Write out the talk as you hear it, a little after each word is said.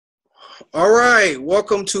All right,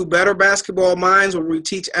 welcome to Better Basketball Minds, where we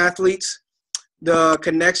teach athletes the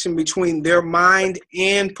connection between their mind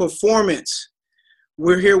and performance.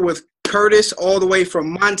 We're here with Curtis, all the way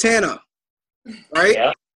from Montana, right?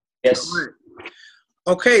 Yeah. Yes. All right.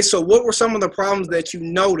 Okay, so what were some of the problems that you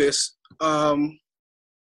noticed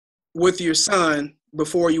with your son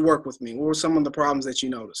before you worked with me? What were some of the problems that you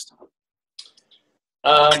noticed?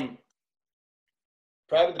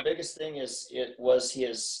 Probably the biggest thing was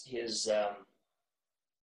his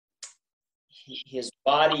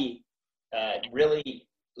body really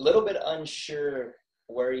a little bit unsure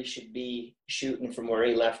where he should be shooting from where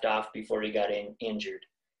he left off before he got injured.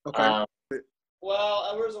 Okay.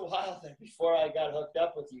 Well, there was a while there before I got hooked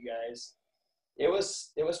up with you guys. It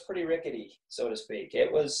was pretty rickety, so to speak.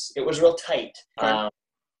 It was real tight. Okay.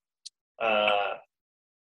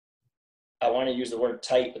 I want to use the word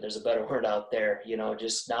tight, but there's a better word out there.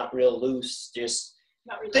 Just not real loose. Just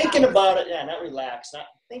Not thinking about it. Yeah, not relaxed. Not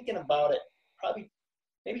thinking about it. Probably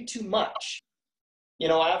maybe too much.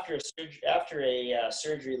 After a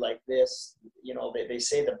surgery like this, they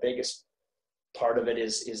say the biggest part of it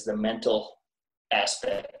is the mental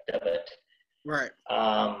aspect of it. Right.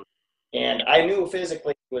 And I knew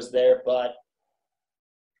physically it was there, but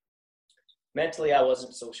mentally I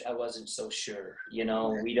wasn't so sure.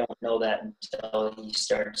 Right. We don't know that until he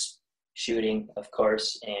starts shooting, of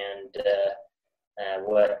course, and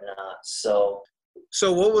whatnot. So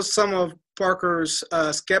what was some of Parker's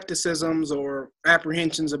skepticisms or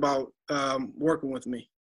apprehensions about working with me?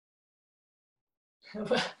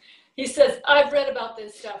 He says, I've read about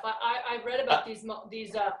this stuff. I've read about these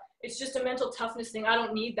it's just a mental toughness thing. I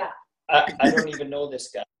don't need that. I don't even know this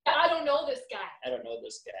guy. I don't know this guy. I don't know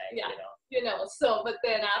this guy. Yeah. So, but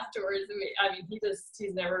then afterwards,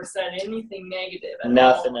 he's never said anything negative at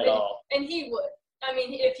Nothing all. at all. And he would.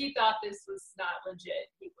 If he thought this was not legit,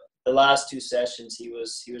 he would. The last two sessions, he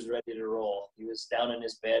was ready to roll. He was down in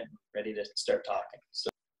his bed, ready to start talking. So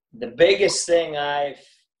the biggest thing I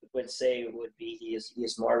would say would be he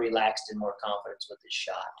is more relaxed and more confident with his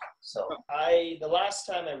shot. So the last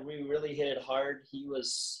time we really hit it hard, he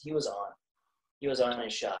was on. He was on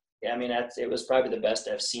his shot. It was probably the best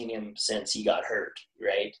I've seen him since he got hurt.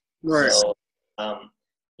 Right. Right. So I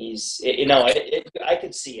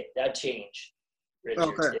could see it. That change. Richard.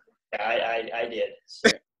 Okay. I did.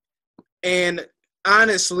 So. And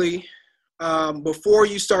honestly, before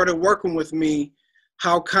you started working with me,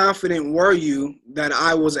 how confident were you that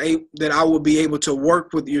I would be able to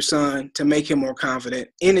work with your son to make him more confident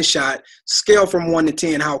in his shot? Scale from 1 to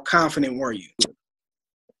 10, how confident were you?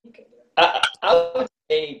 I would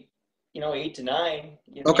say, 8 to 9.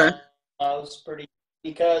 Okay. I was pretty,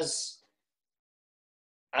 because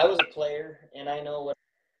I was a player and I know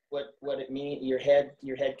what it means. Your head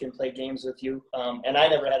can play games with you. And I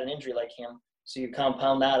never had an injury like him. So you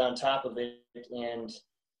compound that on top of it, and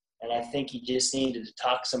I think you just needed to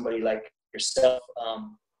talk to somebody like yourself,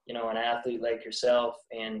 an athlete like yourself,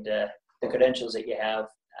 and the credentials that you have.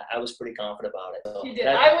 I was pretty confident about it. So you did.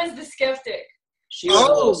 I was the skeptic. She was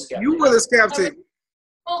a little skeptic. You were the skeptic.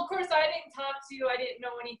 Well, of course, I didn't talk to you. I didn't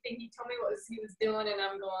know anything. He told me what he was doing, and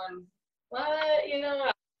I'm going,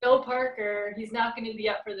 what? Bill Parker, he's not going to be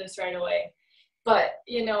up for this right away. But,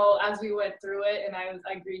 as we went through it and I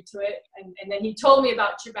agreed to it, and then he told me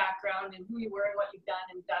about your background and who you were and what you've done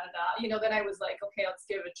and da-da-da, then I was like, okay, let's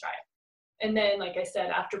give it a try. And then, like I said,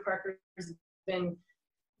 after Parker's been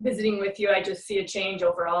visiting with you, I just see a change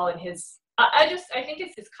overall in his – I think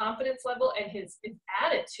it's his confidence level and his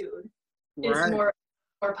attitude is more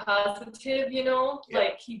positive, Yeah.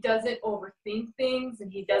 Like he doesn't overthink things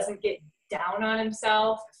and he doesn't get down on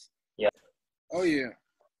himself. Yeah. Oh, yeah.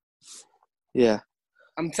 Yeah.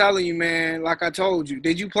 I'm telling you, man, like I told you,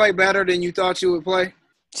 did you play better than you thought you would play?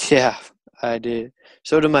 Yeah, I did.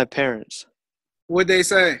 So did my parents. What'd they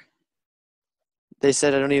say? They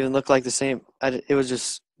said I don't even look like the same. It was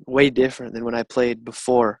just way different than when I played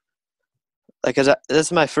before. Like, that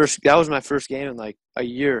was my first game in like a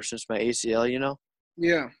year since my ACL,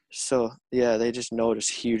 Yeah. So, yeah, they just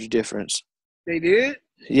noticed huge difference. They did?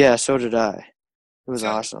 Yeah, so did I. It was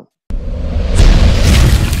awesome.